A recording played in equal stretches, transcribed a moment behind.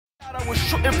I was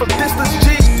shooting from distance,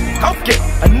 G. Okay,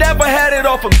 I never had it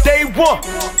all from day one,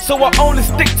 so I only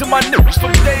stick to my niggas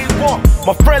from day one.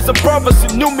 My friends and brothers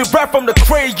who knew me right from the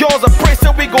crayons. I pray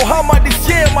so we go hammer this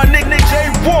year, my nickname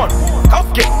J1.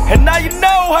 Okay, and now you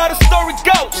know how the story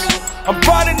goes. I'm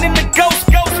riding in the ghost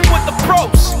with the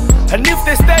pros. And if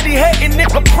they steady hating,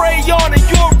 nigga, pray on. And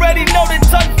you already know they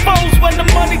turn foes when the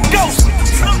money goes.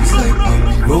 It's like when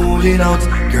we rolling out,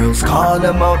 girls call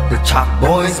them out, the Choc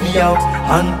Boys be out.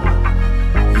 And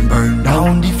burn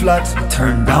down the flats, we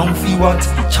turn down for what?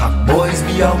 The Choc Boys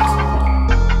be out.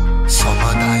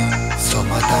 Summertime,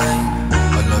 summertime,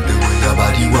 I love the way your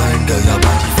body wind, girl, your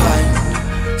body fine.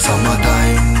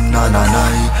 Summertime, na na na,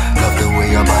 love the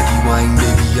way your body wind,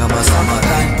 baby, I'm a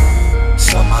summertime.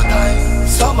 Summertime,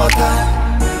 summertime,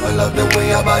 I love the way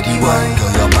your body wind,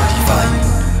 girl, your body fine.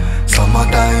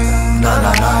 Summertime, na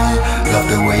na na, love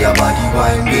the way your body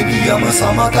wine, baby, I'm a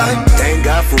summertime. Thank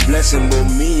God for blessing both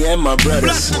me and my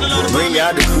brothers. Bring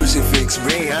out the crucifix,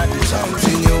 bring out the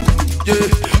something new, yeah,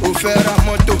 ofera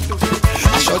moto,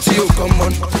 I shot you, come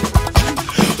on.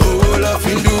 Oh, love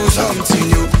and do something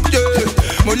new, yeah,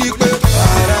 money pay,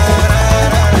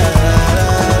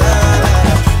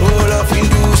 oh, love and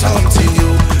do something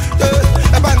new,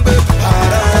 yeah, bang babe,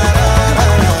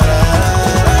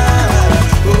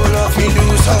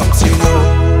 do something new.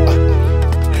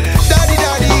 Daddy,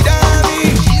 daddy, daddy,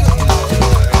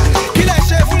 kill a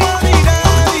chef, mommy,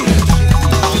 daddy.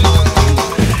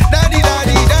 Daddy,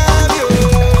 daddy, daddy,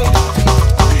 oh,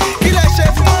 kill a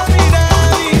chef, mommy,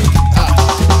 daddy.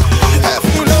 Love,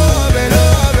 love,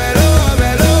 love, love,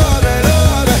 love,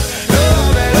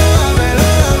 love,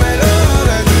 love,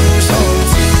 love, do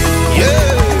something new.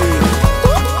 Yeah.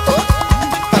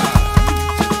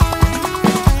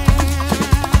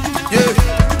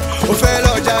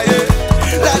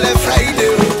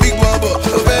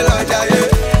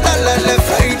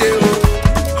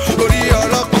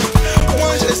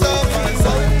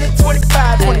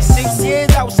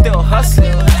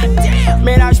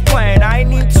 Man, I was playing, I ain't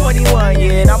need 21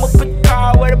 yet. I'ma put the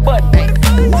car where the button.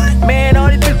 Man, all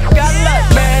these people got luck.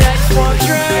 Man, I just want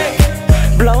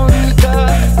drink, blow in the cup.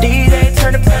 DJ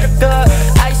turn up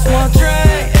I just want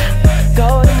drink,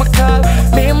 gold in my cup.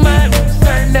 Me and my roots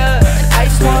turned up. I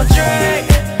just want drink,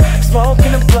 smoke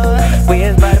in the blood. We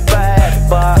is by the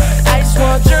bar. I just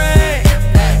want drink,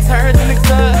 turns in the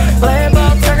club.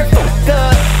 Lambo, turn the fuck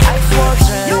up. I just want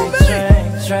drink, drink,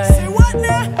 drink. Say what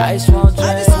now? I just want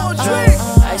drink.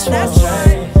 I just want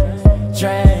drink,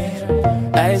 drink.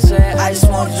 I say I just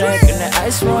want drink and then I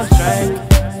just want drink.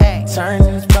 Turn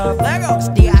this pump,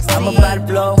 I'm about to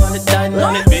blow on the diamond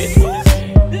on it, bitch.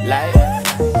 Light.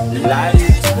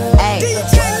 Hey,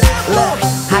 look,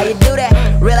 how you do that?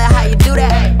 Really, how you do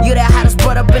that? You that hottest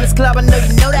butt up in this club, I know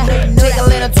you know that. Take a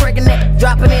little trickin' it,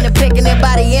 dropping in and picking it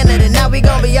by the end of it. Now we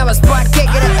gon' be on a spot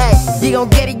kicking it. Hey, you gon'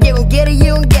 get it, you gon' get it,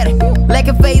 you gon' get it. Like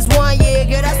in phase 1, yeah,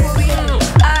 girl, that's what we do.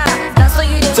 That's what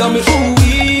you do. Tell me ooh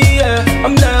yeah,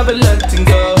 I'm never letting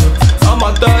go. I'm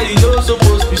a die, you're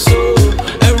supposed to be so.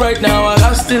 And right now I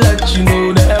got to let you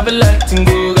know, never letting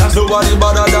go. Got nobody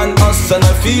better than us, and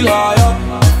I feel higher.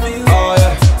 Oh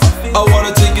yeah, I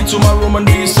wanna take you to my room and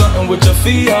do something with your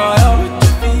feet higher.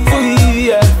 Ooh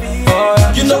yeah, oh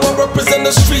yeah. You know I represent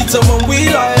the streets, and when we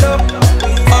light up,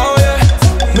 oh yeah,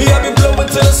 me I be blowing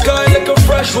to the sky like I'm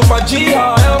fresh with my G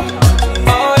higher.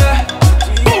 Oh yeah,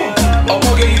 boom,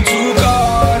 I'ma get you to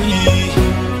Cardi.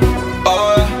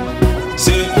 Oh yeah,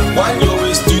 say wind your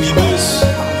waist to the bass,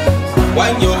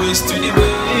 wind your waist to the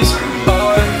bass.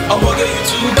 Oh yeah, I'ma get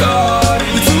you to Cardi.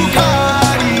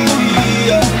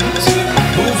 Yeah, say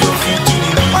move your feet to the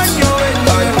beat,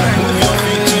 move your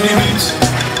feet to the beat.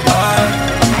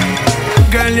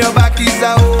 Girl, your back is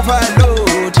a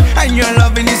overload, and your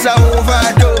loving is a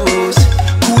overdose.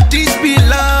 Could this be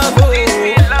love? Oh,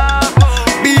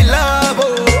 be love,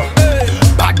 oh.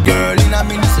 Bad girl in a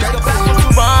miniskirt.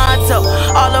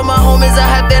 All of my homies are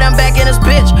happy that I'm back in this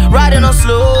bitch. Riding on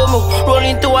slow-mo,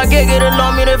 rolling through, I get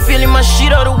along me. They're feeling my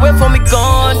shit all the way for me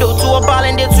gone. Do to a ball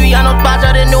and then to ya no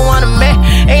baja, they know I'm a man.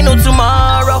 Ain't no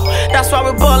tomorrow. That's why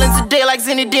we're balling today like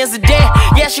Zinedine Zidane.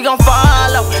 Yeah, she gon'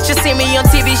 follow. She see me on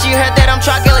TV, she heard that I'm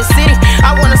Chocolate City.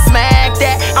 I wanna smack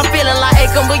that. I'm feeling like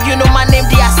Akon, but you know my name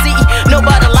D.I.C.E.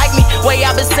 Nobody like me. Way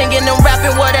I been singing and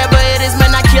rapping, whatever it is,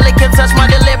 man, I kill it. Can touch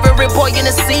my delivery, boy, in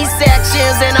the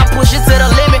C-sections, and I push it to the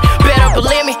limit. Better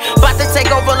believe me, bout to take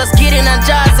over, let's get it on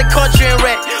Jagz and country and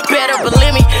rap. Better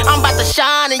believe me, I'm about to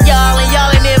shine and y'all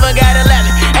ain't never gotta let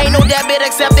me. Ain't no that bit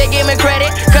except they give me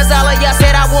credit, cause all of y'all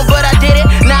said I won't, but I did it.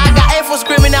 Now I got F for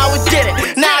screaming out, we did it.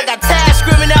 Now I got Taz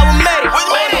screaming out, we made it.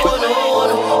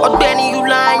 Oh, Danny, you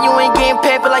lying, you ain't getting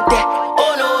paper like that.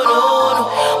 Oh no, no, no.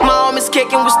 My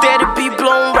shaking, we steady be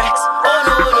blowing racks. Oh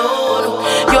no, no,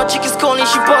 no. Your chick is calling,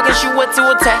 she bugging, she wet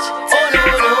to attach. Oh no,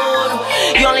 no,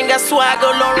 no. You only got swagger,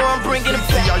 Laura, I'm bringing it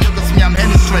back. Y'all, you can see me, I'm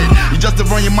headed straight. You just to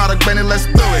run your mouth, Benny, let's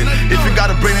do it. If you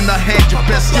got a brain in the head, you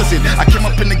best use it. I came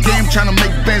up in the game trying to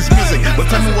make bands music, but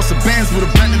tell me what's a band's with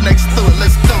a band next to it.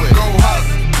 Let's do it. Go hard,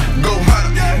 go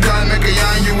hard. Gotta make a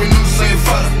yarn, you ain't no same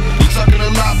fuck. You talking a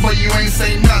lot, but you ain't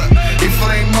say nothing. If it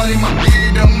ain't money, my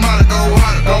baby don't matter. Go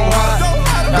hard, go hard,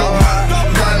 go hard.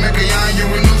 Gotta make a yarn, you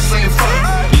ain't no same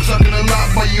fuck. You talking a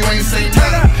lot, but you ain't say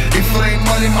nothing. If it ain't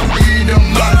money, my baby don't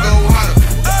matter. Go hard.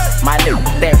 My look,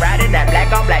 they riding that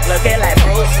black on black, looking like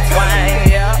Bruce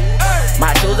Wayne, yeah. My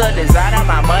shoes are designer,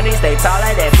 my money stay taller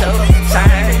than 2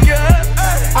 chains, yeah.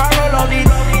 I roll on these,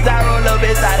 I roll up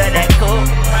inside of that coupe,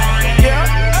 yeah.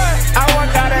 I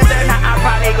work out of there, now I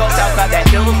probably go talk about that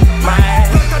dude, man.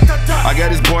 I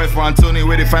got this boy for Antonio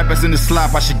with 85% in the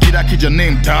slap. I should get that kid your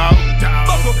name, dog.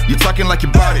 You talking like you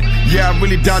bought it. Yeah, I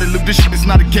really doubt it. Look, this shit is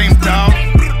not a game, dog.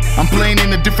 I'm playing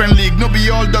in a different league. No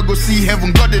be all dog go see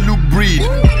heaven. God, they look breed.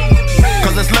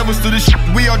 Cause there's levels to this shit.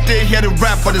 We all day here to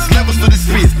rap, but there's levels to this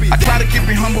beat. I try to keep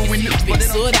it humble when you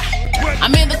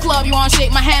I'm in the club, you wanna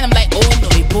shake my hand, I'm like, oh no,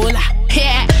 Ebola.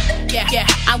 Yeah, yeah, yeah.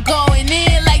 I'm going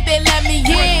in like they let me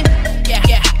in. Yeah,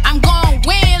 yeah. I'm going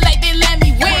win like they let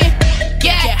me win.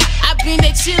 Yeah, yeah. I've been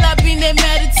there chill, I've been there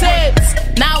meditate.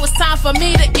 Now it's time for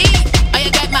me to eat. Oh,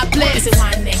 you got my plate. Is it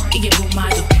one name? You get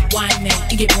boomado. One name,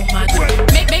 you get boomado.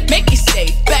 Make it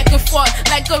stay back and forth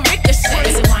like a ricochet.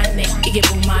 Is it one name? You get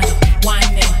boomado. One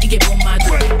name, you get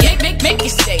boomado. Make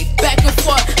it stay back and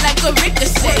forth like a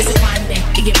ricochet. Is it one name?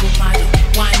 You get boomado.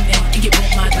 One name, you get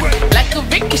boomado. Like a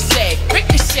ricochet,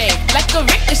 ricochet, like a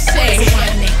ricochet. Is it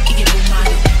one name? You get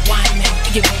boomado. One name,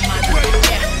 you get boomado.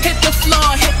 Yeah. Hit the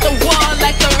floor, hit the wall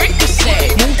like a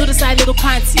ricochet. Move to the side, little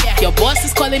panty. Your boss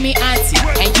is calling me auntie,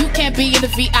 and you can't be in the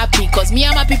VIP, cause me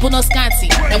and my people no scanty.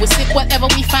 And we sip whatever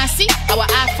we fancy. Our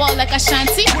eye fall like a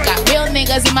shanty. Got real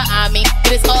niggas in my army.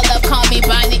 It is all up, call me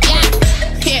Bonnie.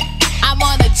 Yeah, I'm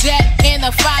on a jet in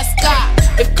a fast car.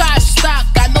 If cars stop,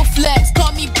 got no flex,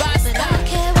 call me boss. I don't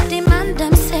care what the man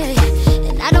them say,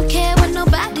 and I don't care what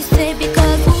nobody say,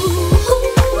 because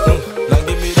Now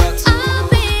give me that. I'll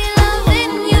be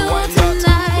loving you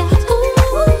tonight.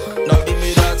 Now give me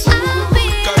that. I'll be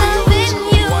loving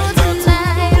you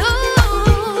tonight.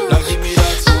 Now give me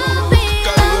that. I'll be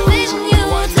loving you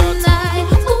tonight.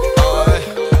 Alright,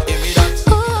 give me that.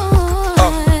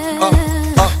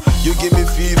 You give me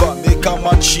fever, make a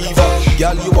man shiver.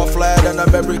 Girl, you are flyer than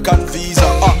American visa.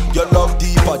 Your love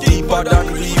deeper, deeper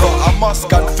than river. I must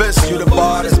confess, you the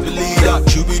baddest believer.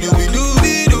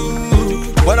 Shooby-dooby-dooby-doo.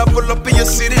 When I pull up in your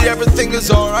city, everything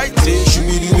is alright.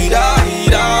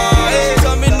 Shooby-dooby-da-dee-da. Hey,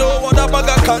 tell me no what a bag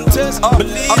of contest.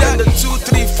 Believe I'm in the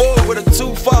 234 with a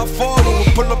 254. When we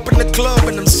pull up in the club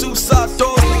and them suicide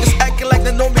doors, niggas acting like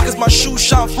they know me cause my shoes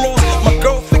shine floors. My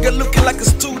girl figure looking like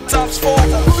it's 2 times 4.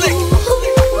 Flick.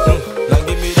 Now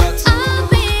give me that. I'll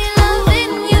be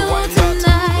loving you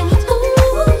tonight.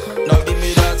 Now give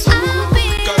me that. I'll be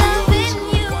loving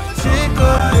you. Pick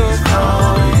up your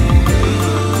phone.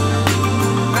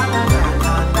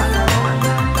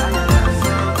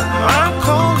 I'm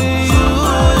calling you.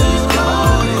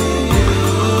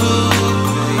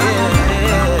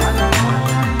 Yeah.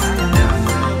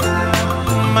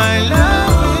 My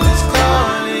love is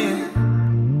calling.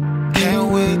 Can't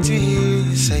wait to hear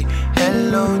you say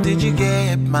hello. Did you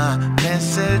get my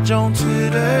message on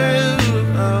Twitter?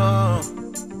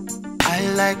 I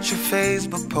liked your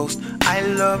Facebook post. I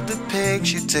love the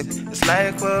pics you took. It's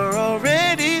like we're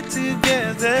already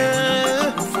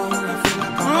together.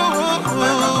 Ooh.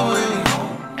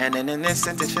 And in an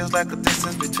instant, it feels like the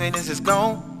distance between us is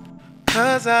gone.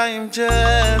 Cause I am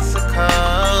just a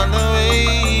call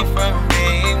away from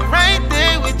being right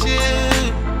there with you.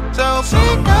 So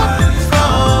pick up the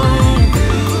phone.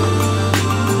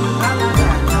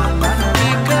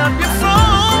 Pick up your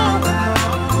phone.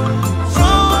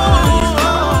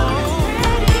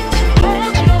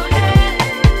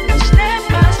 Step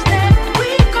by step, we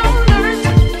gon' learn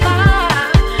to fly.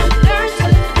 Learn to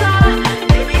fly.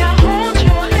 Baby, I hold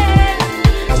your hand.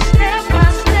 Step by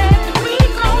step, we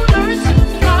gon' learn to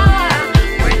fly.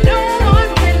 Where no one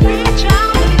can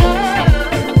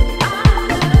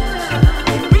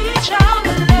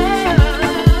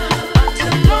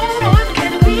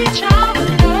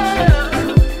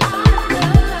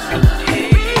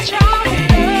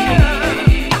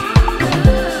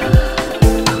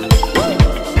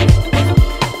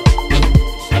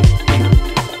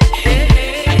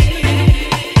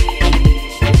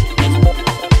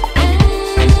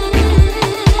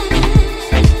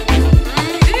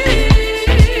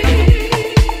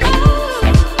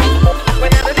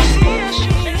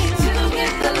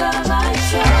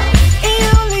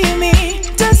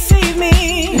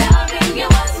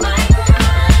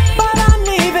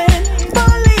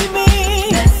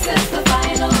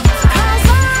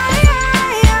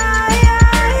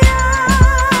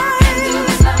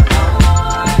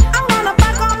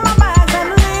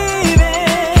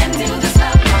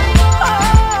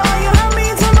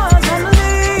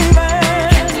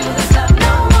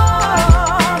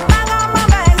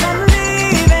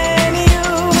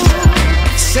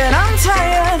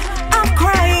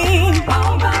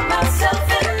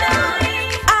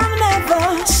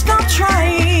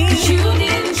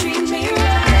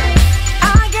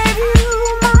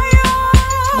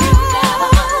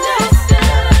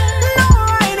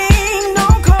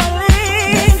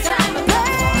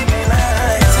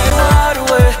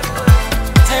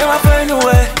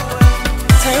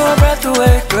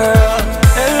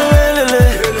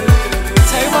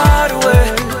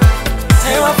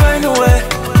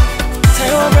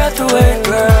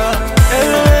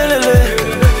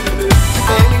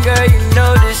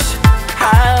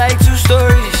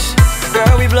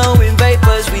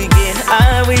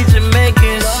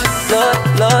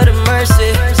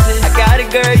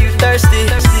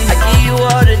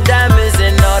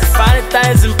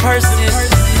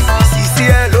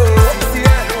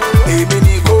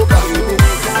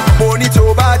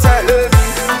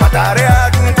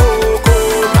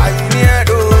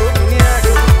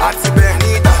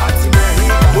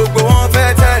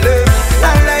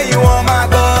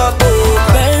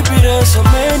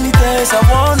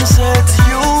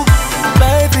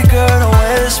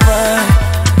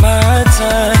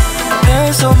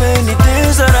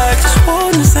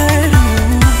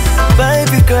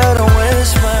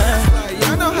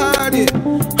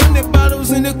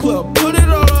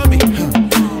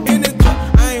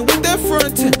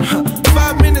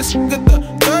Get the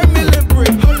 3rd million brick.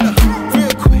 Hold up,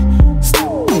 real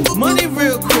quick. Money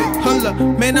real quick. Hold up,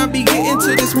 man, I be getting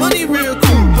to this money real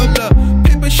quick. Hold up,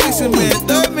 paper chasing, man,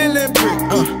 3rd million brick.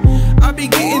 I be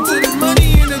getting to this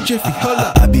money in a jiffy. Hold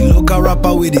up. I be local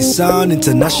rapper with the sound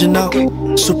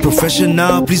international. So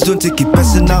professional, please don't take it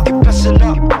personal.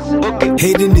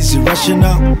 Hating is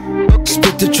irrational.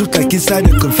 Spit the truth like inside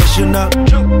a confessional.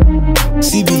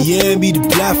 CBN be the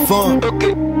platform.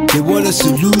 They want us to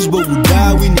lose, but we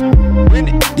die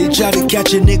winning. They try to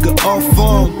catch a nigga off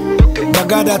form. I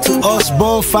got that to us,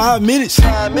 born 5 minutes.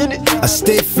 I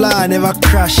stay fly, never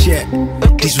crash yet.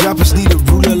 These rappers need a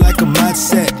ruler like a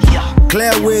mindset.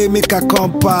 Clear way, make a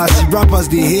compass. The rappers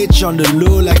they hate on the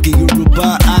low like a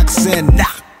Yoruba accent. Nah.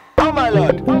 Oh my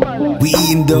lord. We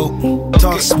eating dope.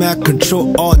 Talk smack,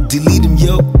 control all, delete them,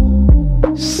 yo.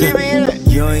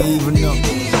 You ain't even know.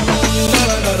 Here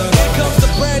comes the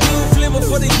brand new flavor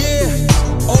for the year.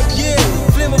 Oh yeah,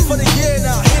 flavor for the year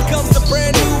now. Here comes the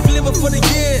brand new flavor for the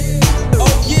year. Oh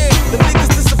yeah, the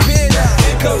niggas disappear now.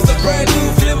 Here comes the brand new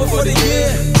flavor for the year.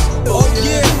 Oh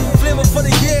yeah, flavor for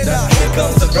the year now. Here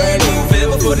comes the brand new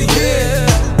flavor for the year.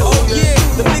 Oh yeah,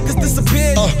 the niggas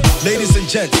disappear. Ladies and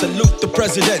gents, salute the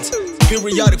presidents.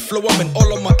 Periodic flow, I'm in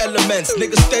all of my elements.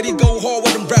 Niggas steady go hard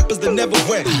with them rappers that never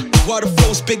went. Water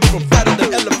flows bigger and fatter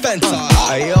than elephants.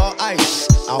 I ice,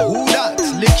 I who that?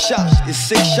 Lick shots, it's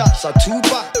 6 shots, I 2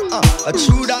 back. A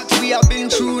true that, we have been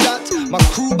through that. My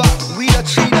crew back, we the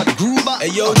tree that grew back.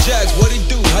 Hey yo, Jagz, what it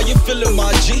do? How you feeling,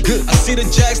 my G? Good. I see the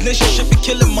Jagz nation shit be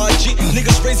killing my G.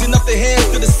 Niggas raising up their hands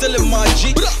to the ceiling, my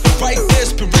G. Right there,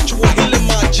 spiritual healing,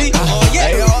 my G.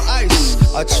 Yeah. Hey yo, ice,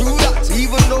 I true that.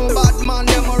 Even though bad man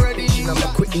them already. I'm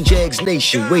quitting Jagz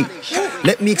Nation. Wait,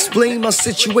 let me explain my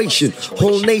situation.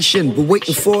 Whole nation, but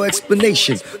waiting for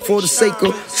explanation. For the sake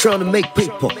of trying to make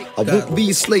paper, I won't be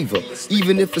a slaver,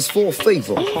 even if it's for a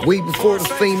favor. Way before the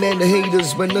fame and the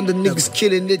haters, when none of the niggas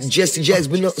killing it, Jesse Jagz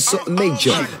been up to something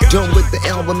major. Done with the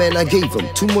album and I gave them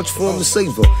too much for them to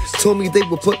savor. Told me they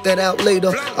would put that out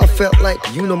later. I felt like,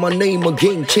 you know my name, a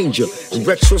game changer. In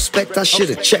retrospect, I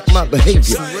should've checked my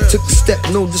behavior. Took a step,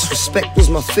 no disrespect was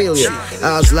my failure.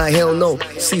 I was like, hell no,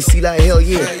 CC like hell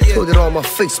yeah. Put it on my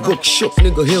Facebook, shook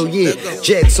nigga, hell yeah.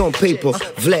 Jagz on paper,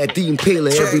 Vlad the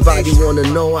Impaler. Everybody wanna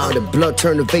know how the blood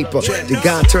turned to vapor. The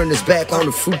guy turned his back on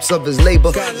the fruits of his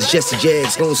labor. It's Jesse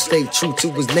Jagz gonna stay true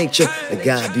to his nature. The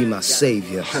guy be my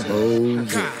savior. Oh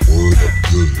yeah. Word up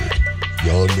good.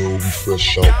 Y'all know we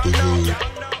fresh out the hood.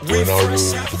 When I roll,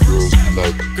 the girls be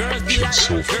like, shit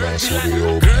so fly, so they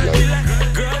all be like,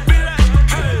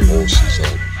 the horses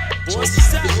out. Tell me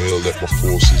the hell, let my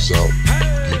forces out.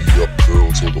 Giddy up,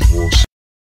 girls, or the horse.